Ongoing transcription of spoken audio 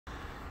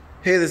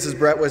Hey, this is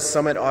Brett with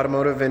Summit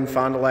Automotive in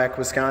Fond du Lac,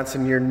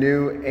 Wisconsin, your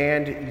new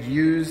and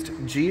used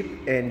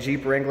Jeep and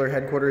Jeep Wrangler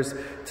headquarters.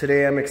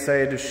 Today I'm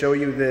excited to show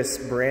you this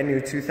brand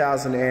new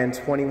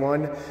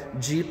 2021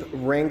 Jeep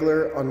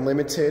Wrangler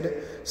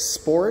Unlimited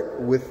Sport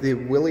with the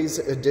Willys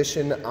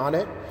edition on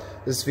it.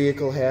 This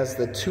vehicle has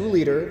the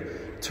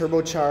 2-liter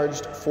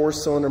turbocharged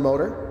 4-cylinder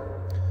motor.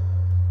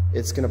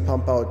 It's going to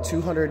pump out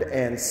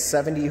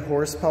 270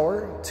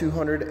 horsepower,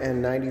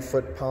 290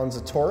 foot-pounds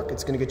of torque.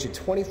 It's going to get you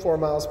 24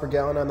 miles per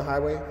gallon on the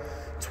highway,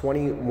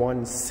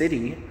 21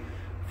 city,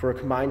 for a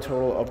combined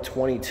total of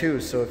 22.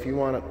 So if you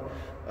want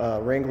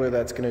a Wrangler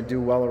that's going to do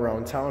well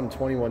around town,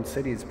 21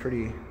 city is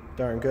pretty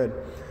darn good.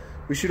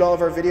 We shoot all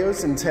of our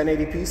videos in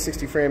 1080p,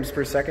 60 frames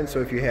per second,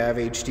 so if you have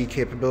HD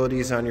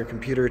capabilities on your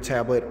computer,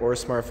 tablet, or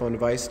smartphone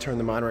device, turn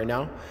them on right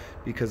now,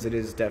 because it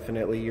is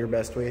definitely your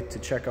best way to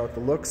check out the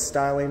looks,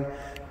 styling,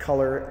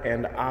 color,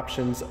 and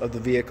options of the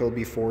vehicle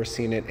before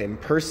seeing it in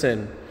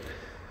person.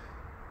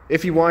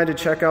 If you wanted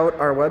to check out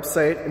our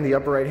website, in the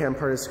upper right hand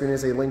part of the screen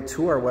is a link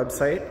to our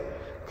website.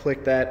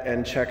 Click that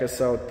and check us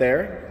out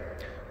there.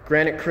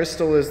 Granite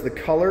Crystal is the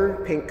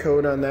color, paint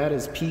code on that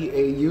is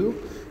PAU.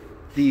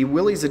 The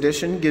Willys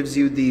edition gives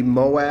you the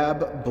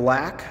Moab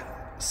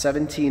Black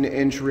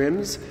 17-inch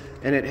rims,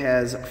 and it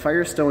has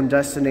Firestone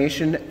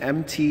Destination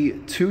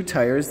MT2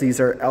 tires. These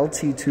are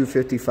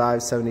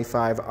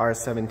LT255/75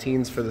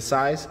 R17s for the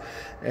size,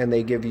 and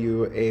they give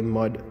you a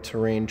mud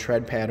terrain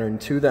tread pattern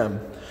to them.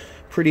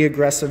 Pretty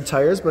aggressive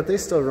tires, but they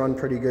still run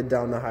pretty good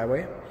down the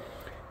highway.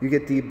 You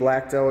get the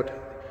blacked out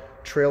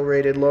trail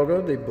rated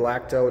logo, the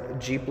blacked out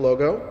Jeep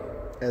logo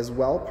as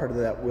well, part of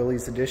that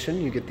Willys edition.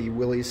 You get the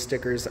Willys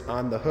stickers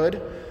on the hood,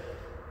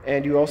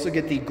 and you also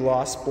get the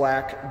gloss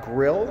black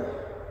grille,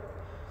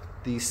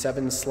 the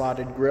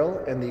 7-slotted grille,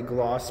 and the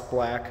gloss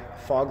black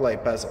fog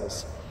light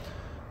bezels.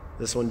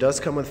 This one does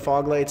come with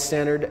fog lights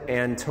standard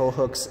and tow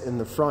hooks in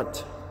the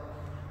front.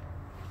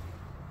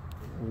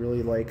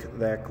 Really like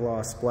that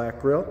gloss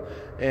black grille,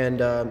 and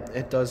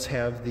it does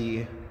have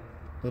the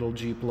little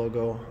Jeep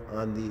logo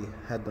on the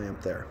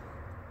headlamp there.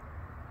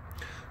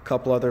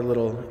 Couple other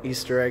little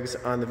Easter eggs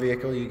on the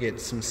vehicle. You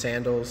get some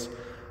sandals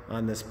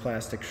on this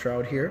plastic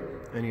shroud here,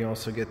 and you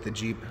also get the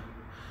Jeep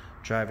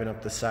driving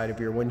up the side of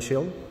your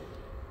windshield.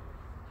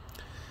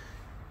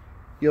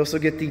 You also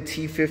get the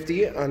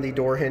T50 on the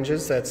door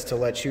hinges. That's to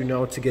let you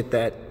know to get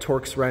that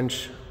Torx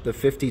wrench, the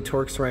 50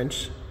 Torx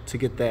wrench, to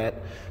get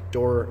that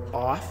door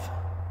off.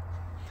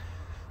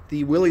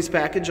 The Willys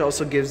package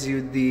also gives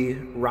you the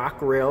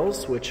rock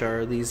rails, which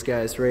are these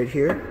guys right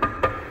here.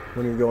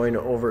 When you're going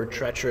over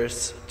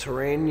treacherous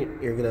terrain,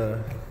 you're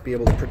gonna be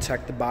able to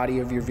protect the body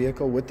of your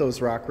vehicle with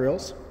those rock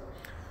rails.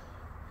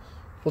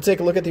 We'll take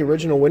a look at the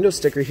original window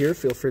sticker here.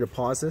 Feel free to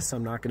pause this.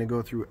 I'm not gonna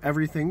go through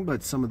everything,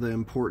 but some of the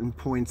important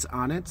points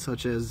on it,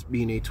 such as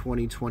being a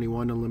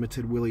 2021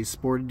 Unlimited Willys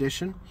Sport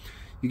Edition.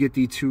 You get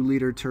the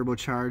 2-liter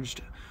turbocharged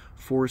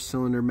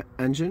 4-cylinder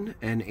engine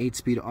and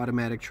 8-speed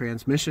automatic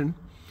transmission.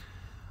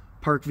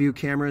 Park view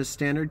camera is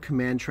standard.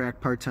 Command track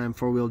part-time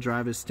 4-wheel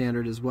drive is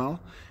standard as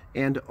well.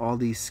 And all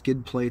the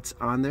skid plates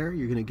on there.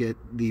 You're going to get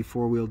the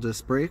 4-wheel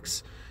disc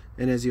brakes,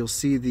 and as you'll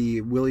see,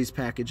 the Willys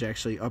package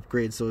actually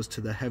upgrades those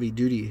to the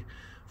heavy-duty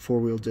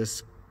 4-wheel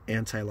disc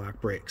anti-lock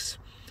brakes.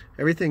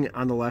 Everything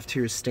on the left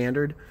here is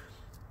standard,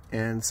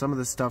 and some of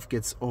the stuff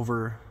gets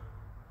overwritten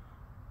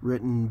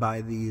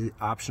by the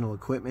optional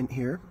equipment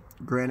here.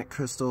 Granite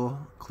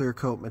Crystal Clear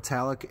Coat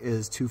Metallic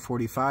is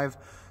 $245.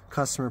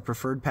 Customer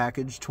Preferred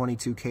Package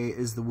 22K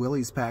is the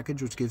Willys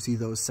package, which gives you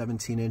those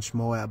 17-inch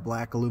Moab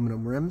black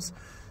aluminum rims,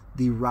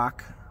 the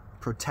rock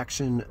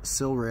protection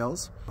sill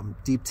rails,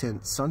 deep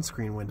tint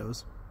sunscreen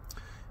windows,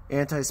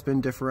 anti-spin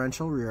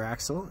differential rear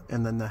axle,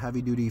 and then the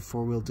heavy-duty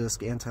 4-wheel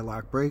disc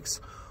anti-lock brakes,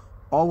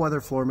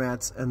 all-weather floor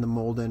mats, and the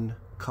Molden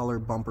color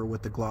bumper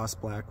with the gloss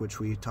black, which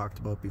we talked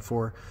about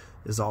before,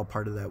 is all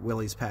part of that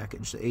Willys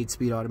package. The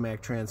 8-speed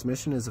automatic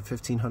transmission is a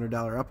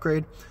 $1,500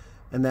 upgrade,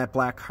 and that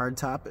black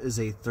hardtop is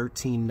a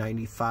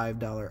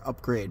 $1,395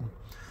 upgrade.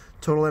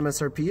 Total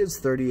MSRP is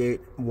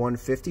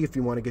 $38,150. If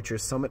you want to get your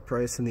Summit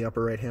price, in the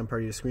upper right hand part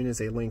of your screen is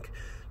a link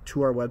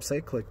to our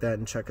website. Click that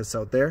and check us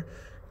out there.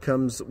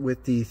 Comes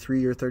with the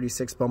 3-year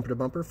 36 bumper to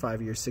bumper,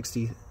 5-year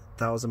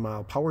 60,000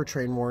 mile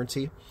powertrain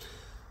warranty.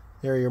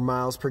 There are your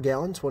miles per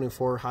gallon,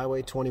 24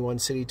 highway, 21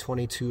 city,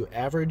 22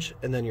 average,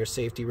 and then your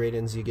safety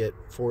ratings. You get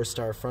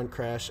 4-star front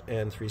crash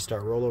and 3-star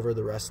rollover.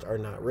 The rest are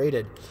not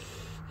rated.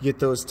 You get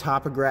those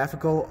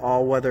topographical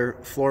all-weather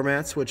floor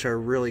mats, which are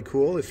really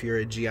cool if you're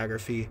a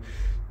geography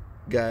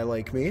guy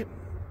like me,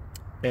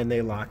 and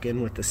they lock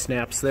in with the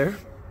snaps there.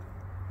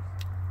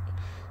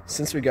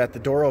 Since we got the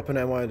door open,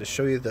 I wanted to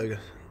show you the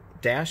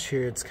dash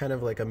here. It's kind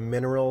of like a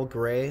mineral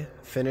gray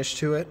finish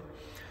to it.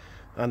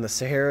 On the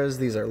Saharas,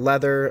 these are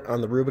leather.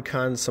 On the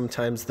Rubicons,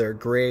 sometimes they're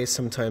gray,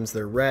 sometimes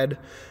they're red,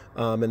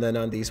 and then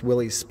on these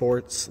Willys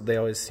Sports, they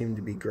always seem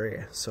to be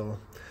gray, so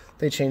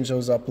they change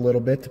those up a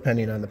little bit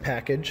depending on the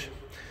package.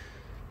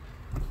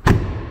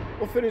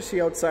 We'll finish the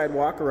outside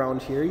walk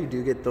around here. You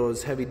do get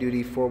those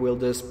heavy-duty 4-wheel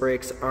disc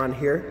brakes on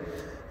here.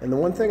 And the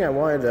one thing I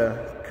wanted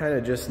to kind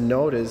of just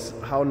note is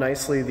how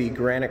nicely the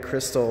granite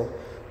crystal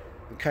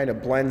kind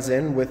of blends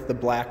in with the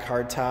black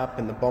hardtop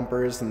and the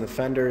bumpers and the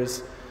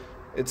fenders.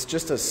 It's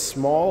just a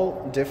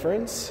small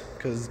difference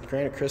because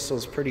granite crystal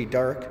is pretty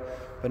dark,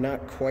 but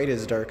not quite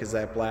as dark as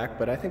that black.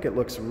 But I think it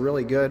looks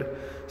really good,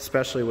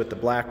 especially with the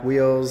black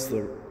wheels,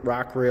 the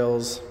rock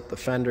rails, the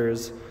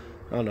fenders.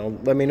 I don't know,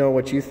 let me know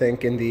what you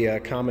think in the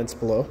comments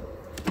below.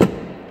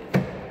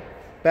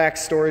 Back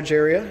storage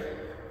area.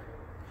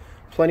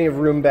 Plenty of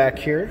room back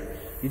here.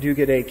 You do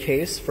get a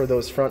case for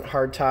those front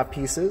hardtop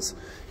pieces.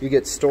 You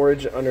get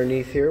storage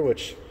underneath here,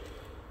 which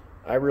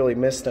I really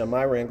missed on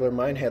my Wrangler.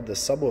 Mine had the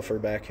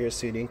subwoofer back here,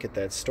 so you didn't get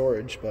that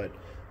storage, but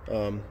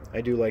I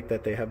do like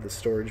that they have the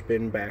storage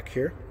bin back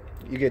here.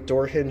 You get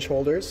door hinge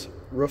holders,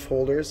 roof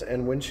holders,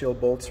 and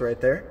windshield bolts right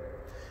there.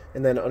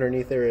 And then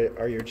underneath there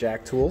are your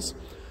jack tools.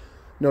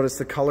 Notice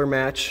the color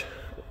match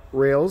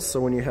rails, so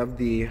when you have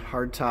the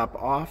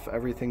hardtop off,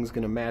 everything's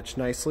going to match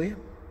nicely.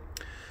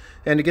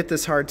 And to get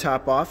this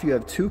hardtop off, you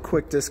have 2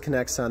 quick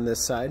disconnects on this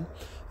side,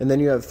 and then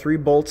you have 3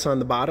 bolts on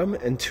the bottom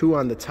and 2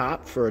 on the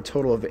top for a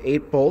total of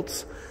 8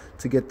 bolts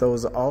to get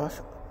those out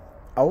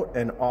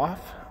and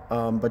off,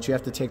 but you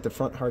have to take the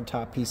front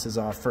hardtop pieces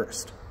off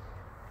first.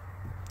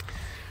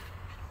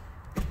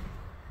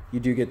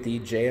 You do get the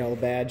JL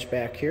badge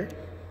back here.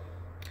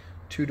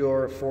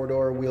 2-door,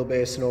 4-door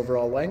wheelbase and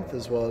overall length,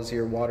 as well as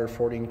your water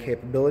fording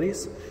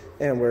capabilities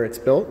and where it's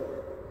built.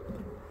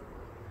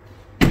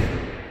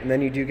 And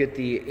then you do get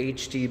the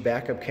HD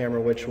backup camera,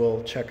 which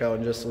we'll check out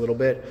in just a little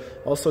bit.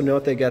 Also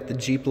note they got the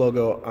Jeep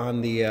logo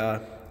on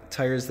the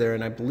tires there,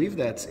 and I believe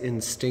that's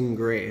in Sting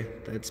Gray.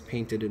 That's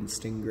painted in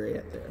Sting Gray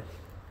at there.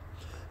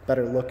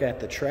 Better look at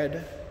the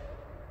tread.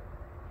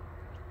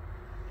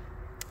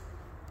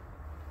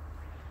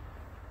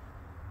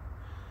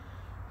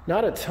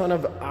 Not a ton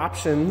of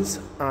options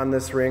on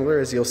this Wrangler,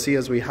 as you'll see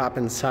as we hop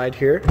inside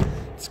here.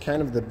 It's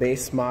kind of the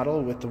base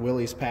model with the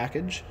Willys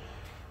package.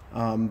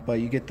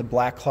 But you get the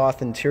black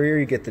cloth interior,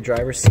 you get the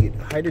driver's seat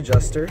height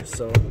adjuster,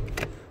 so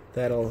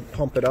that'll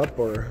pump it up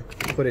or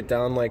put it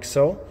down like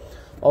so.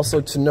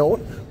 Also to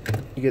note,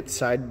 you get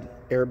side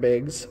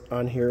airbags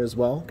on here as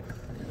well.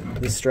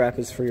 This strap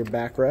is for your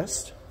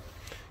backrest.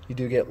 You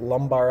do get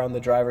lumbar on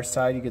the driver's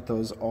side, you get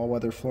those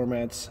all-weather floor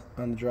mats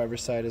on the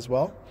driver's side as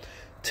well.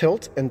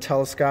 Tilt and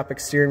telescopic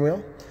steering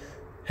wheel.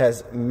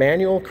 Has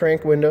manual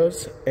crank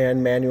windows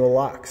and manual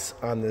locks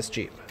on this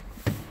Jeep.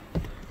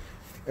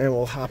 And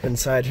we'll hop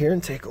inside here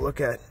and take a look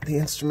at the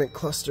instrument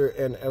cluster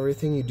and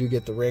everything. You do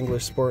get the Wrangler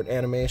Sport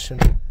animation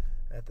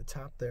at the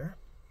top there.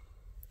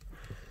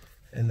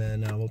 And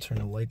then we'll turn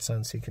the lights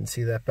on so you can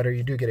see that better.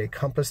 You do get a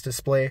compass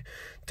display,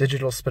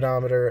 digital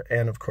speedometer,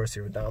 and of course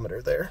your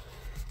odometer there.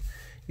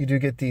 You do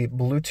get the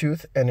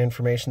Bluetooth and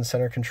information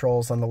center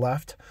controls on the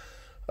left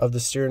of the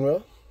steering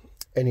wheel.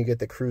 And you get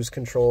the cruise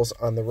controls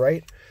on the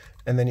right.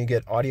 And then you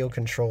get audio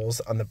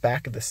controls on the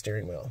back of the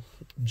steering wheel.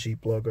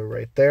 Jeep logo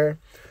right there.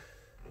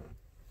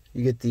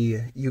 You get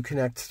the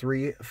Uconnect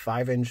 3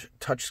 5-inch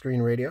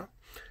touchscreen radio,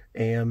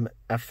 AM,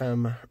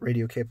 FM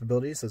radio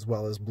capabilities, as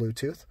well as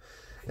Bluetooth.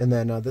 And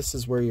then this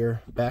is where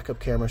your backup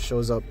camera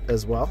shows up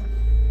as well.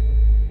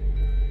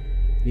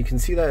 You can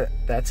see that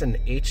that's an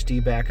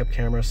HD backup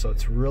camera, so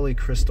it's really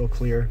crystal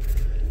clear.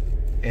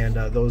 And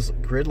those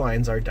grid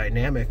lines are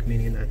dynamic,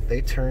 meaning that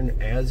they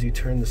turn as you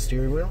turn the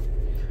steering wheel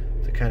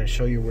to kind of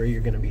show you where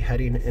you're going to be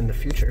heading in the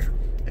future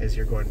as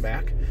you're going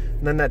back.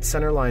 And then that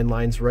center line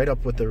lines right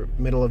up with the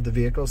middle of the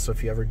vehicle, so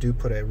if you ever do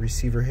put a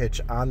receiver hitch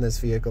on this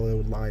vehicle, it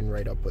would line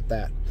right up with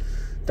that.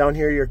 Down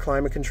here, your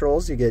climate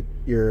controls, you get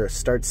your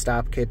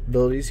start-stop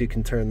capabilities. You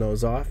can turn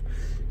those off,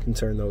 you can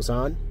turn those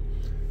on.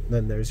 And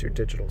then there's your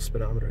digital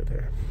speedometer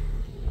there.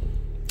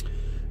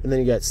 And then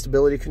you got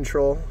stability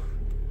control,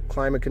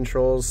 climate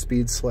controls,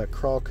 speed select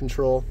crawl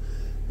control,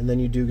 and then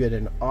you do get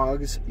an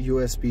AUX,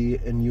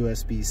 USB, and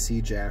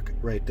USB-C jack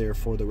right there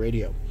for the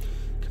radio.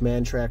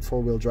 Command track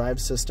 4-wheel drive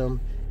system,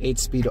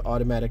 8-speed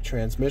automatic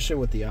transmission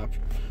with the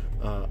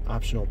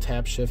optional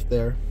tap shift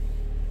there.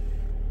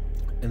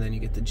 And then you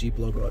get the Jeep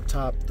logo up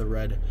top, the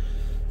red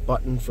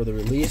button for the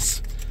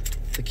release.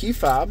 The key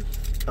fob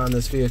on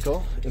this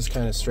vehicle is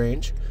kind of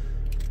strange.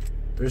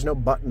 There's no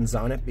buttons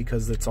on it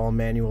because it's all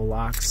manual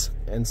locks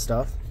and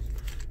stuff.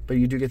 But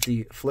you do get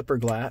the flipper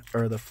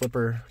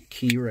flipper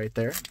key right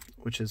there,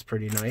 which is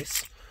pretty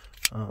nice.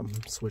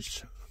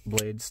 Switch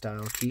blade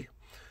style key.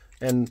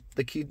 And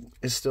the key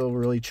is still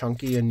really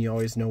chunky, and you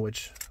always know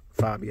which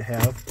fob you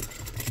have.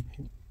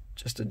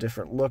 Just a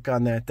different look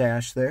on that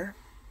dash there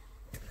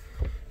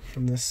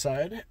from this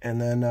side.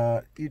 And then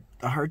the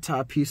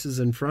hardtop pieces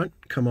in front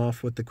come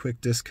off with the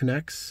quick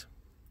disconnects.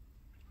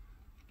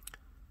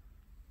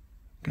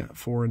 Got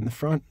 4 in the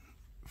front,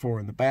 4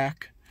 in the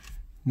back.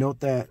 Note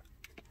that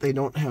they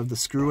don't have the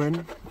screw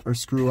in or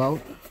screw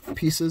out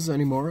pieces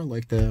anymore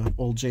like the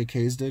old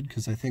JKs did,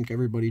 because I think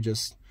everybody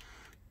just,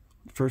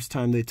 first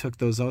time they took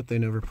those out, they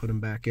never put them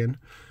back in.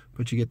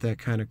 But you get that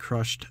kind of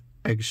crushed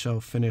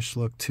eggshell finish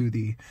look to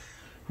the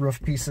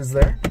roof pieces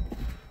there.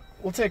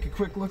 We'll take a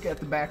quick look at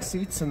the back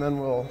seats, and then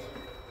we'll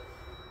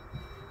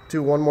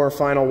Do one more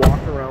final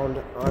walk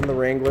around on the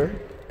Wrangler.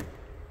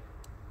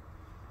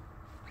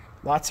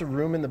 Lots of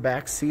room in the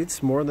back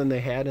seats, more than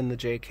they had in the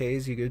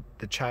JKs. You get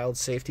the child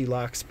safety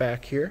locks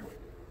back here.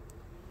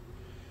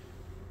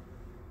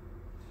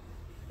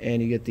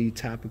 And you get the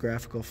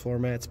topographical floor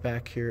mats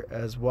back here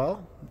as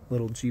well.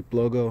 Little Jeep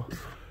logo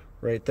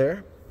right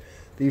there.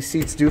 These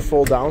seats do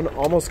fold down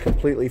almost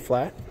completely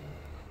flat,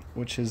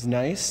 which is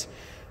nice.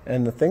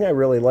 And the thing I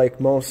really like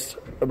most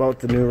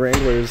about the new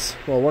Wranglers,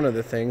 well, one of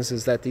the things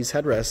is that these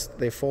headrests,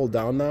 they fold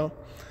down now.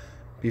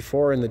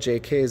 Before in the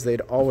JKs,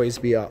 they'd always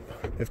be up.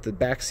 If the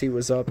back seat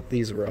was up,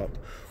 these were up.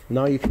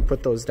 Now you can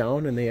put those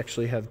down, and they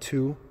actually have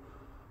two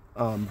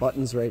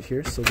buttons right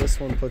here. So this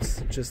one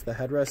puts just the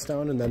headrest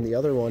down, and then the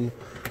other one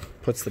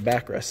puts the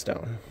backrest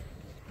down.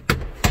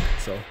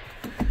 So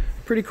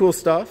pretty cool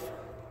stuff.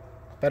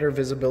 Better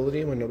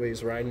visibility when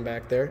nobody's riding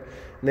back there.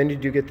 And then you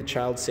do get the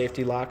child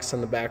safety locks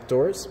on the back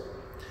doors.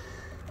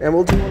 And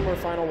we'll do one more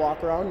final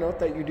walk around. Note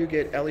that you do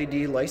get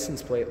LED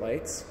license plate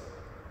lights.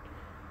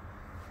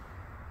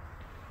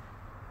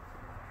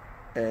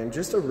 And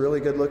just a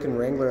really good looking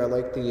Wrangler. I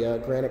like the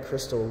granite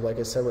crystal, like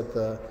I said, with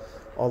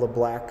all the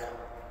black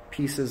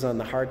pieces on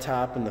the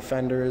hardtop and the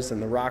fenders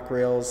and the rock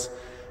rails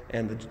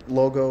and the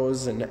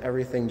logos and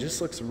everything.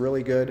 Just looks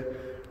really good,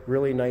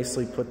 really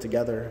nicely put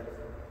together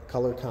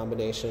color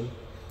combination.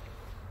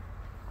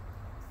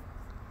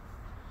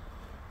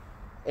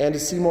 And to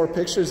see more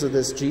pictures of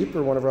this Jeep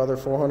or one of our other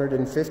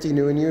 450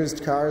 new and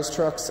used cars,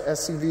 trucks,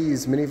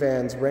 SUVs,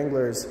 minivans,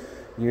 Wranglers,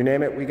 you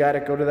name it, we got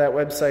it. Go to that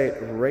website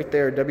right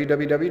there,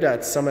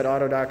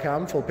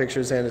 www.summitauto.com. Full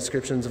pictures and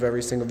descriptions of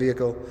every single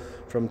vehicle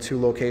from 2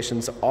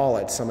 locations, all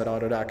at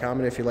summitauto.com.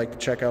 And if you'd like to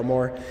check out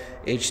more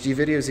HD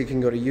videos, you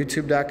can go to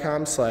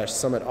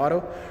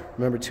youtube.com/summitauto.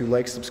 Remember to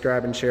like,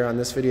 subscribe, and share on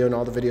this video and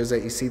all the videos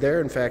that you see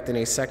there. In fact, in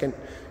a second,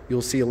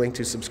 you'll see a link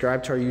to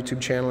subscribe to our YouTube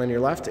channel on your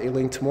left, a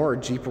link to more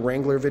Jeep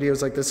Wrangler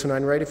videos like this one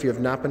on your right. If you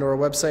have not been to our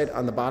website,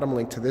 on the bottom,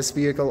 link to this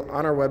vehicle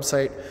on our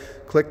website.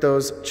 Click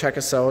those, check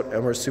us out,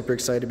 and we're super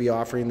excited to be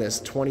offering this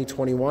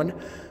 2021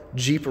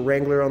 Jeep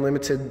Wrangler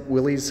Unlimited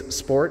Willys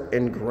Sport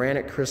in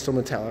Granite Crystal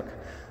Metallic.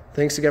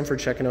 Thanks again for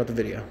checking out the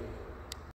video.